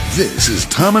This is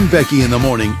Tom and Becky in the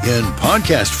morning in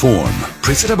podcast form.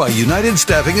 Presented by United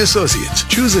Staffing Associates.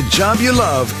 Choose a job you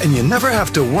love and you never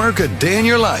have to work a day in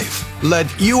your life.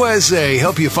 Let USA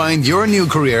help you find your new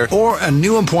career or a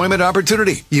new employment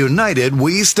opportunity. United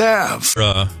We Staff.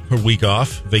 Her week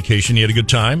off, vacation, you had a good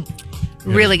time?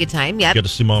 Really good time, yep. You got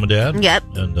to see mom and dad?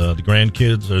 Yep. And the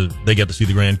grandkids, they got to see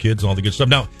the grandkids and all the good stuff.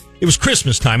 Now, it was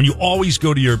Christmas time, and you always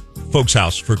go to your folks'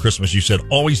 house for Christmas. You said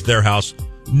always their house,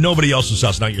 nobody else's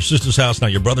house. Not your sister's house,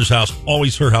 not your brother's house,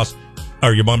 always her house,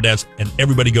 or your mom and dad's, and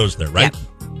everybody goes there, right?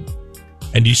 Yep.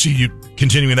 And you see you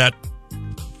continuing that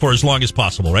for as long as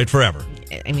possible, right? Forever.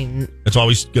 I mean, it's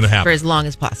always going to happen. For as long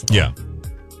as possible. Yeah.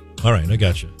 All right, I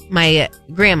got you. My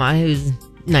grandma, who's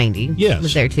 90,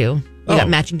 was there too. We got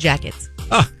matching jackets.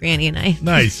 Granny and I.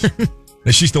 Nice.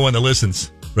 And she's the one that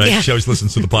listens, right? Yeah. She always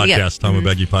listens to the podcast, Yep. Tom and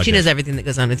Becky podcast. She knows everything that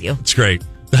goes on with you. It's great.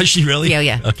 Does she really?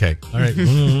 Yeah. Okay. All right.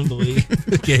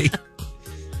 Okay.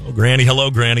 Oh, Granny.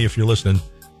 Hello, Granny, if you're listening.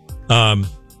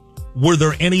 Were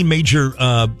there any major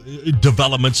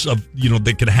developments of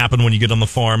that could happen when you get on the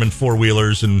farm and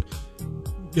four-wheelers and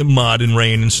mud and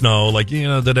rain and snow? Like,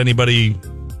 that anybody...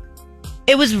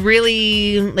 It was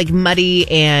really muddy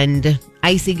and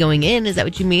icy going in. Is that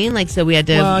what you mean? So we had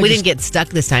to... Well, we didn't get stuck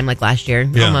this time like last year.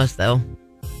 Yeah. Almost, though.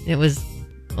 It was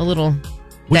a little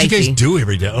What do you dicey. guys do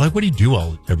every day? What do you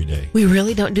do every day? We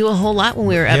really don't do a whole lot when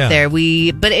we were up there.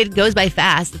 But it goes by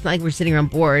fast. It's not like we're sitting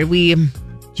around bored. Do you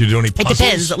do any puzzles? It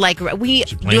depends. We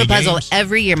do a puzzle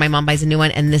every year. My mom buys a new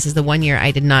one, and this is the one year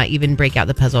I did not even break out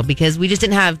the puzzle because we just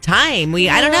didn't have time.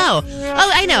 I don't know.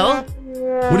 Oh, I know.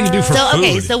 What do you do for food?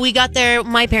 Okay, so we got there.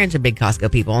 My parents are big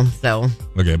Costco people, so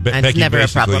Becky never a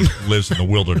problem. lives in the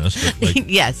wilderness. But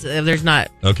yes, there's not.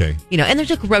 Okay. And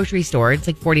there's a grocery store. It's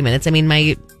 40 minutes. I mean,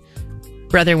 my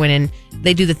brother went in.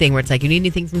 They do the thing where it's you need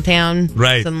anything from town?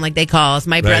 Right. Something they call us.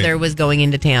 My brother was going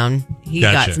into town. He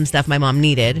got some stuff my mom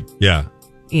needed. Yeah.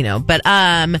 But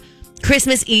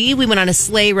Christmas Eve, we went on a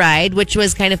sleigh ride, which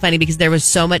was kind of funny because there was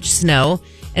so much snow,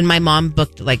 and my mom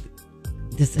booked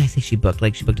this. I say she booked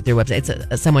she booked it through their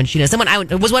website. It's someone she knows.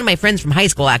 It was one of my friends from high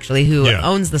school actually who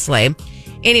owns the sleigh.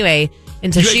 Anyway,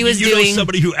 and so she was doing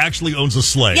somebody who actually owns a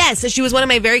sleigh. Yes, so she was one of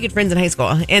my very good friends in high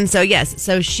school, and so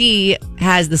so she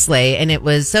has the sleigh, and it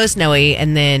was so snowy,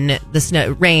 and then the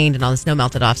snow rained, and all the snow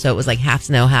melted off, so it was half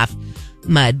snow, half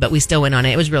mud, but we still went on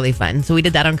it. It was really fun. So we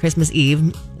did that on Christmas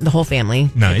Eve, the whole family,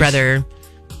 nice. My brother,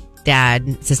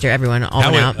 dad, sister, everyone,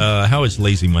 all went out. How is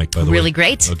Lazy Mike, by the way? Really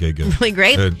great. Okay, good. Really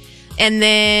great. Good. And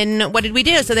then what did we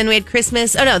do? So then we had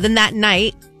Christmas. Oh no, then that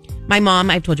night, my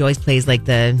mom, I've told you, always plays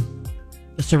the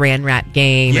saran wrap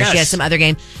game, or she has some other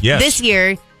game. Yes. This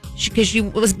year, because she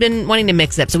was been wanting to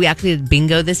mix up, so we actually did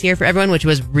bingo this year for everyone, which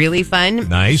was really fun.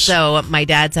 Nice. So my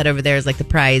dad sat over there as the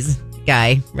prize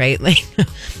guy, right?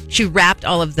 She wrapped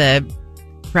all of the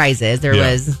prizes. There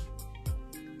was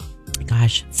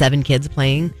 7 kids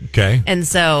playing. Okay. And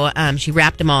so she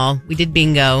wrapped them all. We did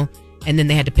bingo, and then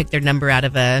they had to pick their number out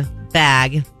of a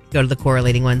bag, go to the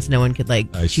correlating ones. No one could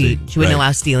cheat. She wouldn't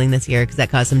allow stealing this year because that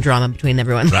caused some drama between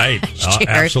everyone. Right.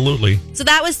 Absolutely. So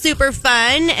that was super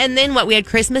fun. And then we had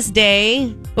Christmas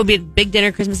Day. We'll be at big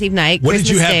dinner Christmas Eve night. What Christmas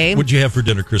did you have? Day. What did you have for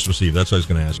dinner Christmas Eve? That's what I was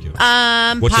going to ask you.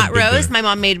 Pot roast. My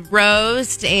mom made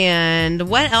roast. And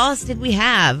what else did we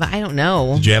have? I don't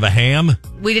know. Did you have a ham?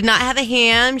 We did not have a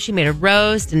ham. She made a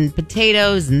roast and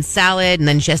potatoes and salad. And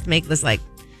then she has to make this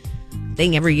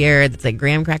thing every year that's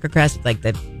graham cracker crust with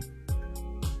the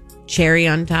cherry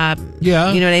on top.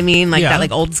 Yeah. You know what I mean?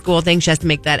 That old school thing. She has to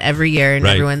make that every year. And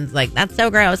right. Everyone's that's so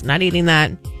gross. Not eating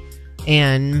that.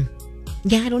 And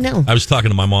I don't know. I was talking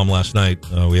to my mom last night.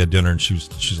 We had dinner and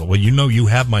she's like, well, you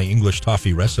have my English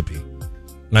toffee recipe.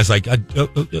 And I was like,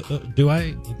 do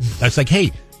I? I was like,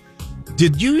 hey,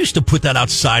 did you used to put that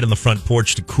outside on the front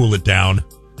porch to cool it down?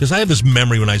 Because I have this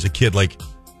memory when I was a kid,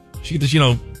 she just,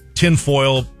 tin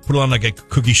foil, put it on a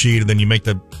cookie sheet, and then you make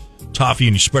the toffee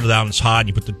and you spread it out and it's hot and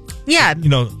you put the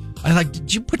I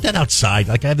did you put that outside?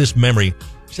 I have this memory.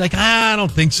 She's like, I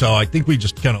don't think so. I think we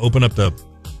just kind of open up the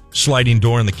sliding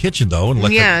door in the kitchen though and let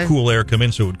the cool air come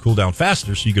in so it would cool down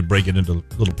faster so you could break it into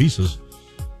little pieces.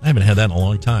 I haven't had that in a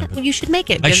long time. Well, you should make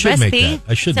it. Good I should recipe. make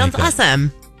that. I should Sounds make that.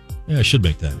 awesome. Yeah, I should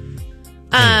make that.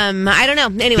 I don't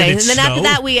know. Anyway, and then after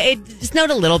that, it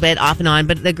snowed a little bit off and on,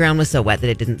 but the ground was so wet that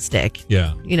it didn't stick.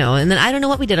 Yeah. And then I don't know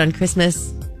what we did on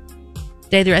Christmas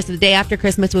Day. The rest of the day after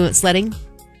Christmas, we went sledding.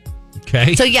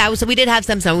 Okay. So so we did have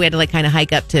some snow. We had to kind of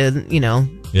hike up to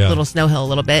little snow hill a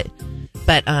little bit,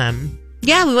 but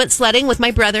we went sledding with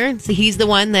my brother. So he's the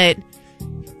one that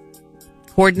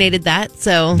coordinated that.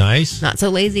 So nice. Not so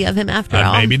lazy of him after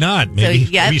all. Maybe not. Maybe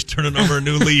maybe he's turning over a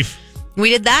new leaf. We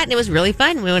did that, and it was really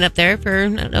fun. We went up there for, I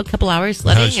don't know, a couple hours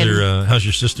sledding. How's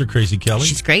your sister, Crazy Kelly?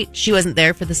 She's great. She wasn't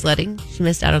there for the sledding. She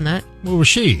missed out on that. Where was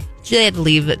she? She had to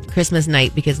leave at Christmas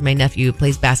night because my nephew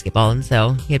plays basketball, and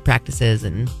so he had practices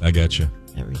and I got you.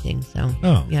 everything. So,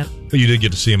 yep. But you did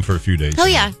get to see him for a few days. Oh,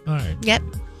 yeah. All right. Yep.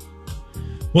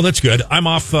 Well, that's good. I'm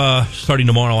off starting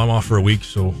tomorrow. I'm off for a week.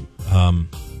 So,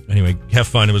 anyway, have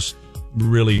fun. It was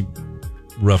really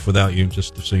rough without you,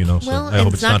 just so you know. So Well, I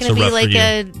hope it's not so going to rough be like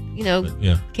for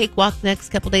you. a, cakewalk the next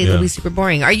couple days. Yeah. It'll be super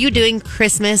boring. Are you doing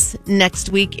Christmas next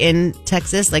week in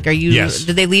Texas? Like, Yes.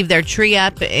 did they leave their tree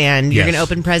up and you're Yes. going to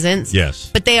open presents? Yes.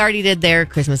 But they already did their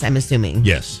Christmas, I'm assuming.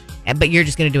 Yes. But you're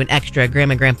just going to do an extra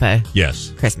grandma, grandpa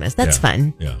Yes. Christmas. That's Yeah.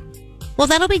 fun. Yeah. Well,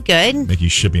 that'll be good.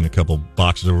 Mickey's shipping a couple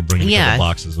boxes, or we're bringing a Yeah. couple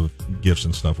boxes of gifts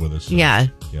and stuff with us. So, Yeah.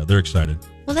 Yeah, they're excited.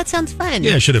 Well, that sounds fun.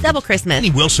 Yeah, should have. Double Christmas. Lainey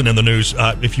Wilson in the news.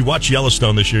 If you watch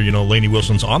Yellowstone this year, you know Lainey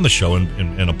Wilson's on the show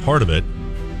and a part of it.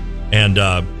 And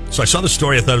so I saw the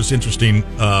story. I thought it was interesting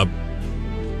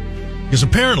because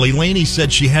apparently Lainey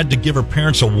said she had to give her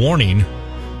parents a warning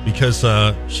because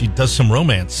she does some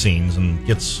romance scenes and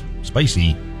gets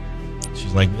spicy.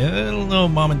 She's like, I don't know,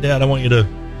 Mom and Dad, I want you to,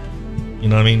 you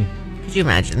know what I mean? Could you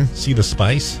imagine? See the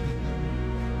spice?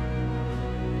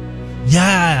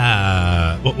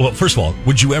 Yeah. Well, first of all,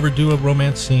 would you ever do a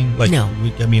romance scene? Like, No.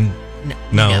 I mean,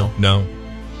 no.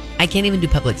 I can't even do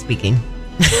public speaking.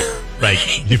 Right.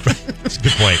 It's a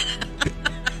good point.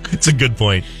 It's a good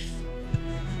point.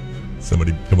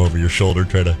 Somebody come over your shoulder,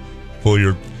 try to pull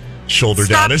your shoulder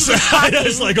down. It's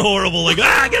like horrible. Like,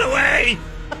 get away.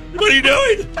 What are you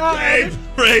doing?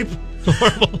 Rape. It's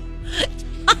horrible.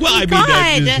 Well, I mean,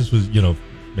 God. this was,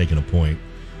 making a point.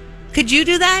 Could you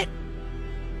do that?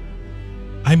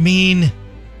 I mean, You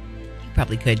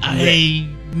probably could.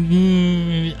 I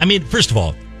mean, first of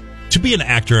all, to be an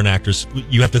actor and actress,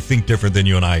 you have to think different than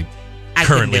you and I currently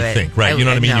couldn't do it. think, right? You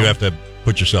know what I mean? No. You have to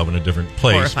put yourself in a different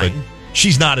place. Horrifying. But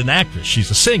she's not an actress;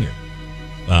 she's a singer.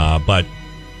 But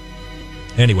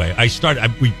anyway,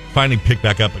 we finally picked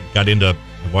back up and got into.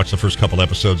 I watched the first couple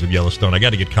episodes of Yellowstone. I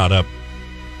got to get caught up.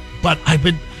 But I've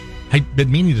been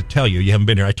meaning to tell you. You haven't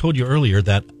been here. I told you earlier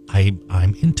that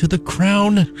I'm into The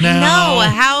Crown now. No,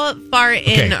 how far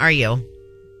in are you?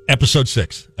 Episode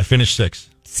 6. I finished 6.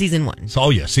 Season 1.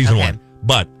 So, season 1.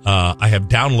 But I have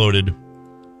downloaded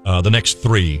the next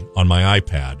 3 on my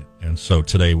iPad. And so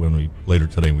today, when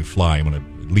we fly, I'm going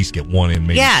to at least get 1 in,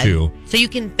 maybe 2. So you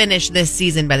can finish this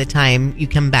season by the time you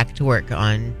come back to work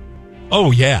on.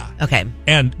 Oh, yeah. Okay.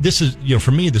 And this is,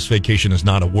 for me, this vacation is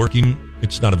not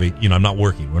it's not I'm not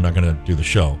working. We're not going to do the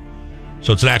show.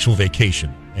 So it's an actual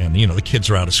vacation. And, the kids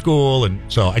are out of school. And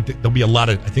so I think there'll be a lot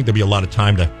of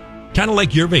time to kind of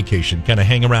like your vacation, kind of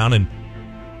hang around. And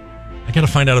I got to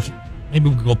find out if maybe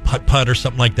we'll go putt or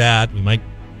something like that.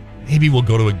 Maybe we'll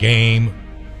go to a game.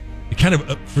 It kind of,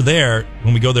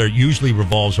 when we go there, it usually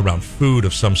revolves around food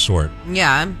of some sort.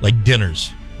 Yeah. Like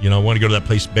dinners. Want to go to that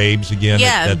place, Babes, again?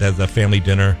 Yeah. That family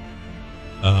dinner.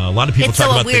 A lot of people It's talk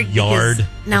so about weird the yard.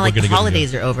 because now, like, the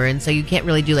holidays are over, and so you can't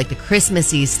really do, like, the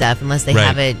Christmassy stuff unless they Right.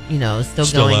 have it, still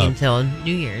going until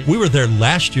New Year's. We were there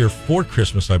last year for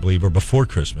Christmas, I believe, or before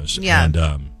Christmas. Yeah. And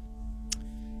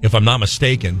if I'm not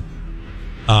mistaken,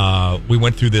 we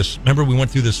went through this. Remember, we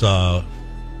went through this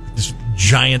this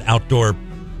giant outdoor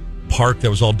park that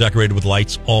was all decorated with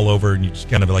lights all over, and you just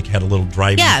kind of like had a little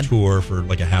driving tour for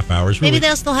like a half hour. Maybe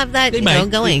they'll still have that,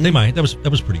 going. They might. That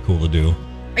was pretty cool to do.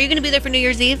 Are you going to be there for New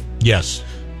Year's Eve? Yes.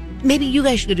 Maybe you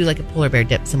guys should go do like a polar bear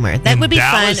dip somewhere. That In would be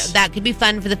Dallas? fun. That could be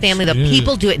fun for the family. Though Yeah.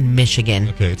 people do it in Michigan,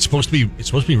 Okay. It's supposed to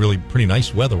be really pretty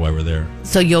nice weather while we're there.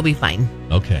 so you'll be fine.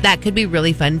 Okay. That could be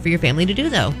really fun for your family to do,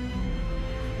 though.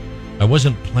 I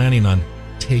wasn't planning on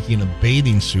taking a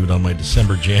bathing suit on my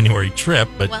January trip,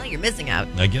 but Well, you're missing out.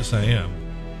 I guess I am.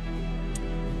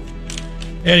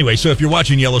 Anyway, so if you're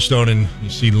watching Yellowstone and you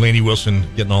see Lainey Wilson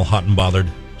getting all hot and bothered,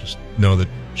 just know that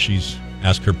she's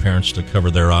asked her parents to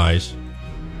cover their eyes.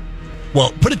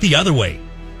 Well, put it the other way.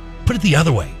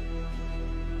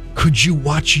 Could you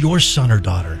watch your son or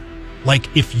daughter?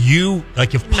 If I'm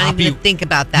not Poppy... even think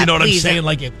about that. You know what please. I'm saying?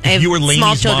 Like, I if have you were Lainey's small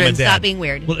mom children, and dad... stop being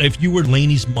weird. Well, if you were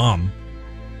Lainey's mom,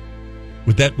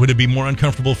 would it be more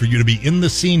uncomfortable for you to be in the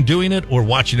scene doing it or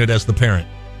watching it as the parent?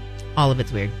 All of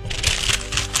it's weird.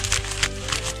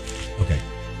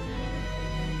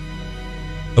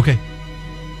 Okay.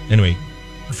 Anyway,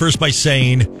 first by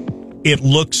saying it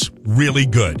looks really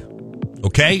good.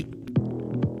 Okay?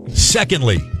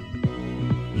 Secondly,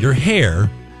 your hair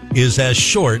is as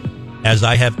short as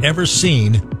I have ever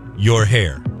seen your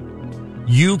hair.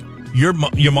 Your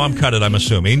mom cut it, I'm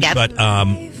assuming. Yep. But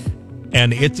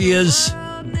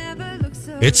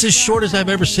it's as short as I've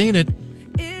ever seen it.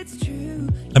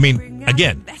 I mean,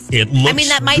 again, it looks I mean,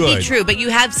 that might good. be true, but you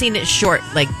have seen it short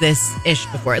like this-ish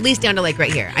before, at least down to like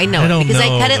right here. I know I it don't because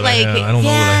know I cut it that like, I don't know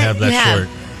that I have that you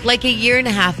short. like a year and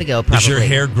a half ago, probably. Does your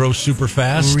hair grow super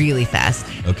fast? Really fast.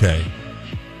 Okay.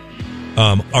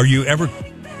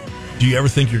 Do you ever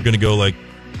think you're going to go like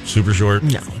super short?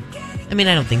 No. I mean,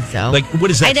 I don't think so. Like,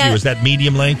 what is that to you? Is that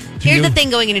medium length to Here's you? the thing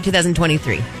going into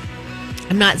 2023.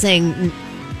 I'm not saying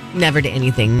never to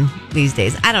anything these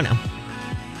days. I don't know.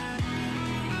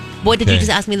 What did you just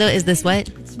ask me, though? Is this what?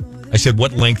 I said,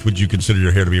 what length would you consider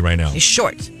your hair to be right now?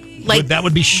 Short. Like That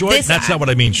would be short? That's not what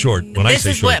I mean short. When I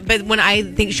say short. but when I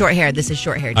think short hair, this is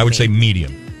short hair to I would me. say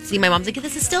medium. See, my mom's like,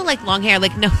 this is still like long hair.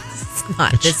 Like, no, it's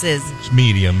not. This is, It's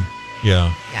medium.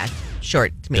 Yeah.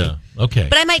 short to me. Yeah. Okay.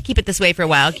 But I might keep it this way for a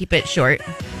while, keep it short.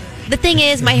 The thing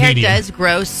is, my hair Medium. does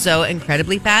grow so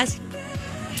incredibly fast.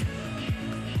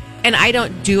 And I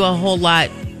don't do a whole lot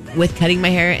with cutting my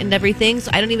hair and everything,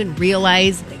 so I don't even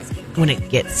realize when it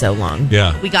gets so long.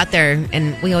 Yeah. We got there,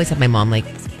 and we always have my mom, like,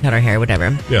 cut our hair,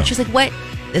 whatever. Yeah. She's like, what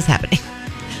is happening?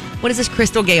 What is this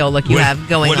Crystal Gale look you What- have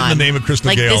going on? what in the name of Crystal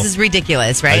like, Gale? This is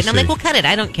ridiculous, right? I And I'm like, see. well, cut it.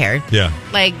 I don't care. Yeah.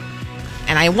 Like,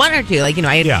 and I want her to, like, you know,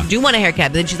 I Yeah. do want a haircut,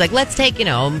 but then she's like, let's take, you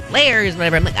know, layers,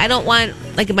 whatever. I'm like, I don't want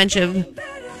like a bunch of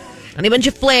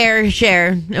flair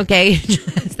share. Okay.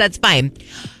 That's fine.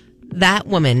 That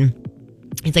woman,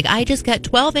 it's like, I just cut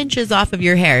 12 inches off of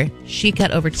your hair. She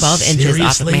cut over 12 inches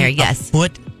off of my hair. Yes. A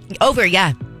foot? Over.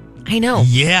 Yeah. I know.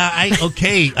 Yeah.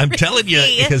 Okay. I'm telling you,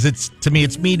 because to me,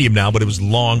 it's medium now, but it was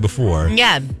long before.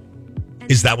 Yeah.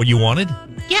 Is that what you wanted?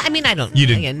 Yeah. I mean, I don't. You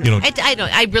didn't- Again, you don't- I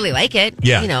don't. I really like it.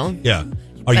 Yeah. You know. Yeah.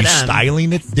 Are you But,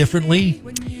 styling it differently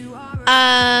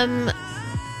Not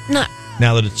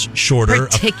now that it's shorter?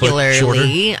 A foot shorter?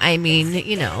 particularly. I mean,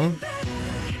 you know,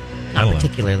 I not don't know.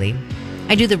 particularly.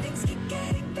 I do the.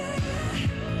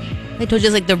 I told you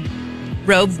it's like the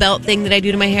robe belt thing that I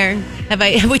do to my hair.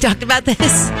 Have we talked about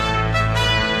this?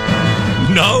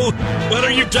 No. What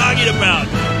are you talking about?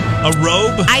 A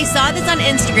robe? I saw this on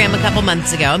Instagram a couple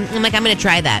months ago. I'm like, I'm going to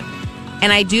try that,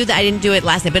 and I do that. I didn't do it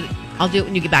last night, but I'll do it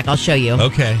when you get back. I'll show you.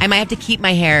 Okay. I might have to keep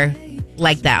my hair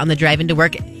like that on the drive into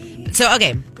work. So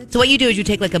okay. So what you do is you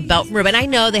take like a belt from a robe, and I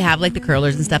know they have like the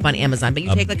curlers and stuff on Amazon, but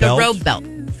you take like belt a robe belt.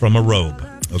 From a robe.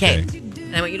 Okay.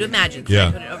 And I want you to imagine. So Yeah.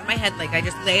 I put it over my head, like I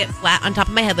just lay it flat on top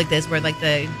of my head like this, where like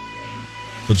the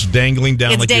So it's dangling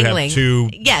down It's like dangling. you have two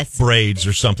Yes. braids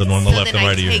or something on the so left then and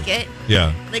right I of you. take it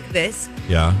Yeah. like this,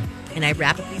 Yeah. and I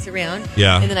wrap a piece around.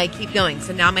 Yeah. And then I keep going.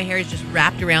 So now my hair is just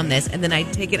wrapped around this, and then I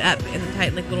take it up and then tie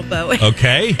it like a little bow.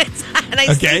 Okay. And I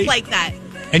Okay. sleep like that.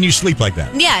 And you sleep like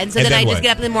that. Yeah, and so then I what? just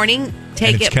get up in the morning,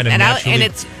 take it's it kinda out, and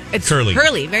naturally it's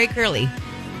curly. very curly.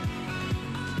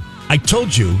 I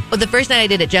told you. Well, the first night I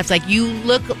did it, Jeff's like, you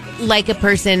look like a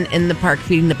person in the park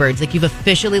feeding the birds. Like you've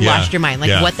officially Yeah. lost your mind. Like,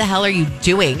 Yeah. what the hell are you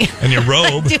doing? And your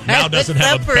robe Dude, now it's doesn't so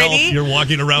have a belt. pretty. You're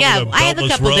walking around Yeah, with a I have a beltless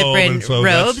couple robe. different and so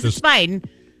that's robes. It's just- fine.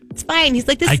 It's fine. He's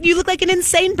like, this. You look like an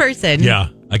insane person. Yeah,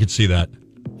 I could see that.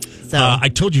 So I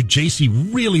told you, JC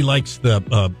really likes the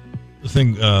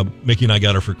thing Mickey and I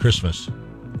got her for Christmas.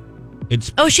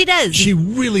 It's she does. She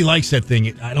really likes that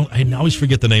thing. I always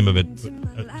forget the name of it.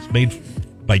 It's made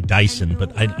by Dyson,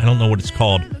 but I don't know what it's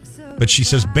called. But she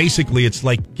says basically it's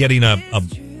like getting a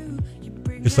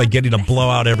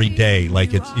blowout every day.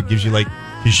 Like it gives you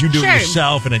because you do Sure. it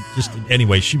yourself, and it just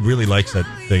anyway. She really likes that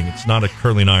thing. It's not a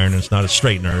curling iron. It's not a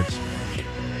straightener. It's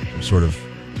some sort of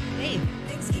Hey,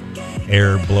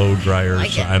 air blow dryer.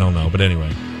 Like it. I don't know, but anyway,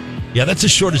 yeah, that's the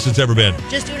shortest it's ever been.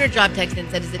 just doing her job text and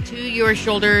said, is it to your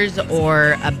shoulders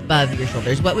or above your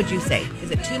shoulders? What would you say?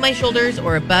 Is it to my shoulders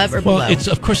or above or below? Well,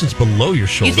 of course it's below your You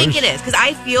shoulders. think it is? Because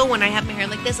I feel when I have my hair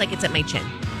like this, like it's at my chin.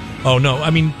 Oh no, I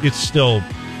mean it's still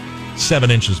 7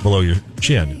 inches below your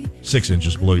chin, 6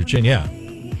 inches below your chin. Yeah,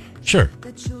 sure.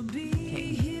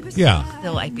 Okay. Yeah,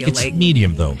 Still, I feel it's like.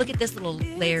 medium though. Look at this little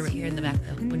layer right here in the back,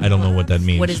 though. When I you don't know walk. what that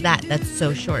means. What is that? That's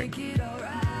so short.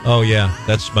 Oh yeah,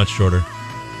 that's much shorter.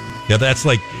 Yeah, that's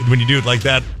like when you do it like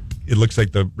that, it looks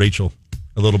like the Rachel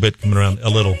a little bit coming around a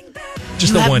little. Just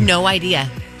You the have one. no idea.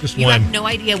 Just you one. have no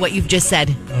idea what you've just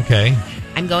said. Okay.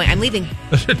 I'm leaving.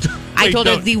 I Wait, told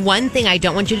her don't- the one thing I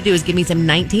don't want you to do is give me some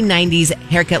 1990s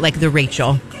haircut like the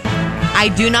Rachel. I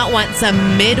do not want some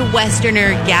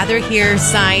Midwesterner gather here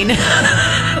sign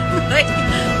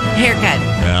haircut.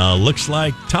 Well, looks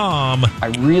like Tom. I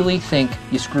really think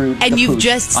you screwed And the you've pooch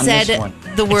just on said this one.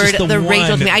 the word just the the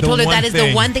Rachel to me. one- I told the her that one is thing.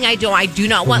 the one thing I do. I do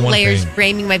not The want one layers thing.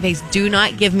 framing my face. Do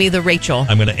not give me the Rachel.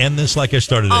 I'm going to end this like I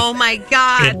started it. Oh my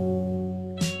God.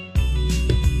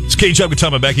 It's K-Chubb with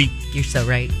Tom and Becky. You're so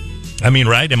right. I mean,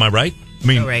 right? Am I right? I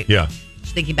mean, So right. yeah.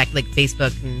 Just thinking back to like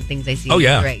Facebook and things I see. Oh,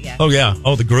 yeah. You're right, yeah. Oh, yeah.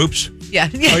 Oh, the groups? Yeah.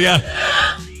 Oh, yeah.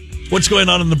 What's going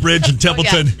on the bridge in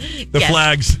Templeton? The Yes.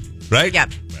 flags, right?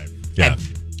 Yep. Right. Yeah. Okay.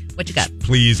 What you got?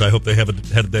 Please, I hope they had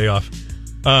a day off.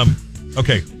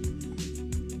 Okay.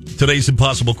 Today's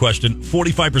impossible question.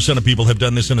 45% of people have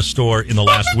done this in a store in the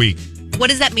last week. What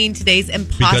does that mean, today's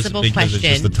impossible Because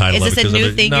question? it's just the title Is of it. this a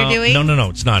new thing you're doing? No,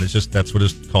 it's not. It's just that's what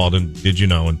it's called. And did you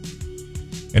know? And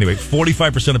anyway,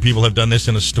 45% of people have done this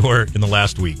in a store in the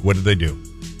last week. What did they do?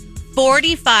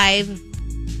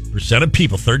 45%. Of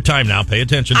people, third time now, pay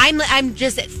attention. I'm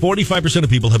just 45% of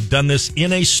people have done this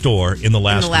in a store in the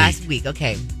last week.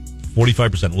 Okay.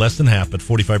 45%, less than half, but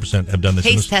 45% have done this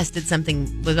in Taste tested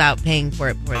something without paying for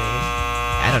it before they.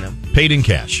 I don't know. paid in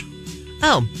cash.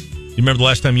 Oh. You remember the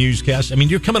last time you used cash? I mean,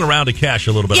 you're coming around to cash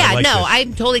a little bit. Yeah, I like no, this.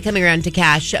 I'm totally coming around to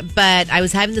cash, but I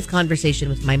was having this conversation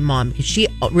with my mom because she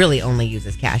really only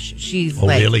uses cash. She's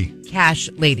really? Cash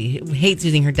lady who hates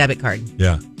using her debit card.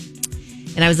 Yeah.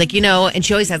 And I was like, and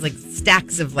she always has like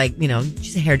stacks of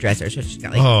she's a hairdresser, so she's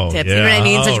got like tips. yeah. You know what I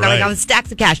mean? So she's got right. all the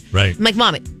stacks of cash. Right. I'm like,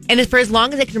 Mom, and for as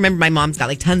long as I can remember, my mom's got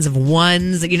like tons of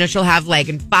ones. She'll have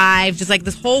and five, just like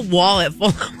this whole wallet full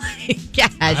of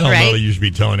cash, I don't right? know that you should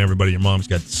be telling everybody your mom's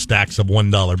got stacks of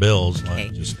 $1 bills. Okay.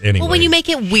 Just anyway. Well, when you make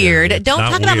it weird, Sure, it's don't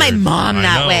not talk about my weird. mom I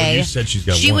that know, way. You said she's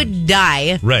got She one. would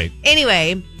die. Right.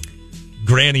 Anyway.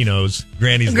 Granny knows.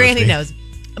 Granny knows.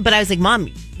 But I was like, Mom,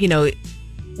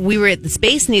 we were at the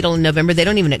Space Needle in November. They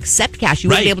don't even accept cash. You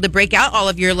wouldn't Right. be able to break out all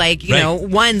of your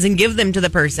ones and give them to the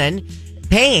person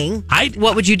paying.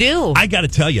 What would you do? I got to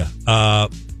tell you,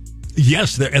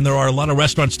 yes, there are a lot of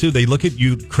restaurants too. They look at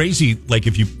you crazy, like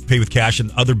if you pay with cash,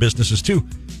 and other businesses too.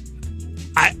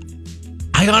 I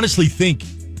honestly think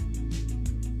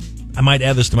I might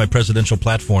add this to my presidential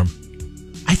platform.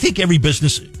 I think every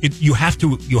business you have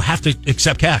to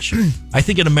accept cash. I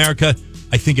think in America,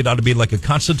 I think it ought to be like a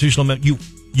constitutional amendment.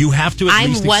 You have to at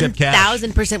least accept cash. I'm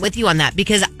 1,000% with you on that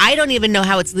because I don't even know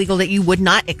how it's legal that you would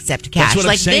not accept cash. That's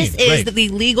what I'm saying. This is Right. the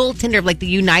legal tender of the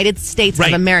United States Right.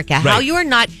 of America. How Right. you are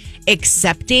not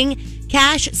accepting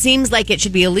cash seems like it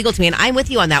should be illegal to me, and I'm with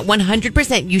you on that.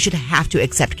 100%, you should have to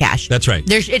accept cash. That's right.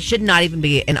 It should not even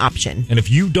be an option. And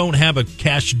if you don't have a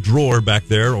cash drawer back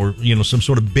there, or some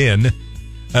sort of bin,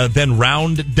 then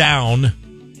round down,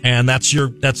 and that's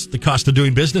the cost of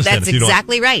doing business. That's then, if you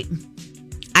exactly right.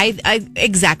 I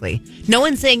exactly. No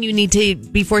one's saying you need to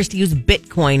be forced to use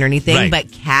Bitcoin or anything, Right.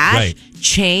 but cash, Right.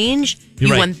 change, You're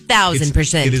you right.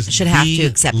 1,000% should have to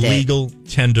accept it. Legal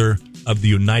tender of the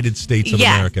United States of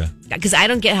America. Because I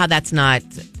don't get how that's not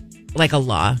like a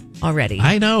law already.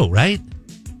 I know, right?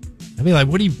 I mean,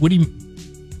 what do you?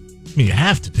 I mean, you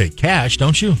have to take cash,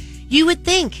 don't you? You would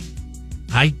think.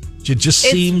 It just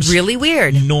It's seems really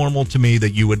weird. normal to me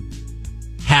that you would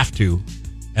have to,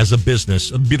 as a business.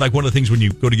 It'd be like one of the things when you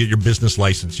go to get your business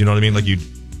license. You know what I mean? Like you'd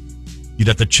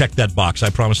have to check that box. I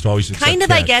promise to always accept Kind of,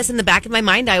 cash. I guess, in the back of my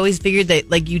mind, I always figured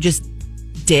that you just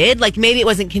did. Maybe it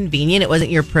wasn't convenient. It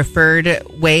wasn't your preferred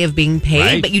way of being paid,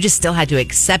 Right. but you just still had to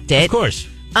accept it. Of course.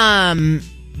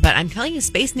 But I'm telling you,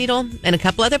 Space Needle and a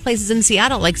couple other places in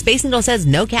Seattle, Space Needle says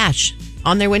no cash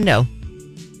on their window.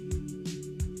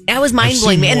 That was mind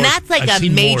blowing me. And that's I've a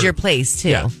seen major more. place too.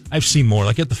 Yeah, I've seen more.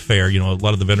 Like at the fair, a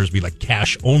lot of the vendors be like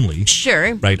cash only.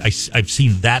 Sure. Right. I've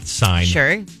seen that sign.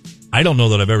 Sure. I don't know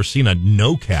that I've ever seen a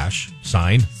no cash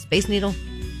sign. Space Needle.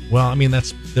 Well, I mean,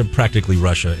 they're practically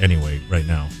Russia anyway right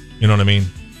now. You know what I mean?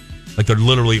 Like they're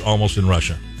literally almost in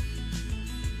Russia.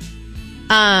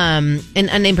 An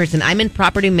unnamed person. I'm in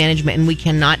property management and we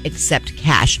cannot accept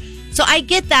cash. So I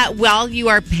get that while you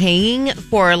are paying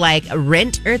for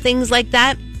rent or things like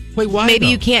that. Wait, why? Maybe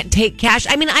though? you can't take cash.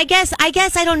 I mean, I guess I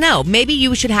don't know. Maybe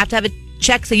you should have to have a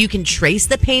check so you can trace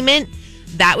the payment.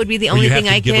 That would be the only thing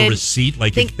I could give a receipt.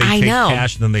 Like think. if they I take know.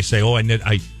 cash, and then they say, "Oh,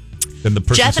 then the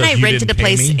person Jeff and says, I "You rented a didn't pay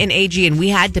place me?" in AG, and we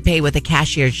had to pay with a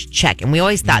cashier's check, and we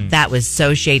always thought that was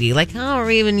so shady. How are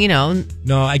we even,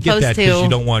 No, I get supposed that because to-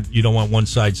 you don't want one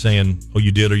side saying, "Oh,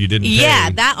 you did or you didn't." Yeah,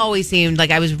 pay. that always seemed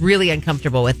like I was really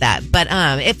uncomfortable with that. But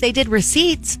if they did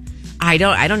receipts, I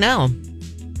don't know.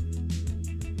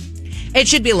 It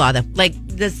should be a law though.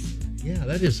 This. Yeah,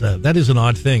 that is an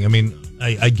odd thing. I mean,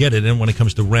 I get it. And when it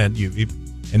comes to rent, you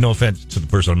and no offense to the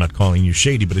person, I'm not calling you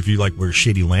shady, but if you were a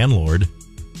shady landlord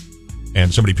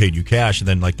and somebody paid you cash, and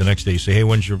then the next day you say, "Hey,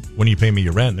 when do you pay me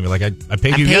your rent?" And they're like, "I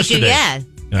paid you yesterday." Yeah.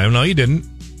 No, you didn't.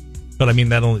 But I mean,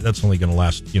 that's only going to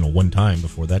last one time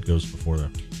before that goes before the.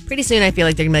 Pretty soon, I feel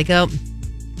like they're gonna be like, oh,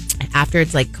 after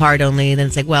it's card only, then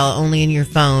it's well, only in your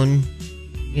phone.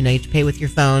 You have to pay with your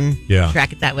phone. Yeah.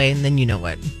 Track it that way, and then you know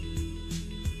what.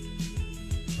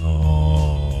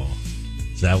 Oh,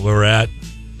 is that where we're at?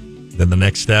 Then the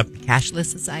next step. Cashless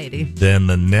society. Then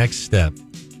the next step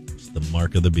is the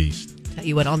mark of the beast. Tell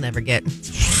you what, I'll never get.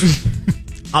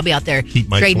 I'll be out there Keep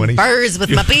my trading 20s. furs with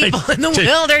my people in the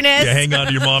wilderness. You hang on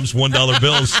to your mom's $1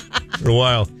 bills for a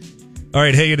while. All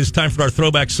right, hey, it is time for our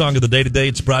throwback song of the day today.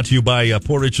 It's brought to you by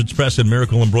Poor Richard's Press and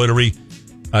Miracle Embroidery.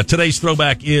 Today's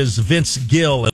throwback is Vince Gill.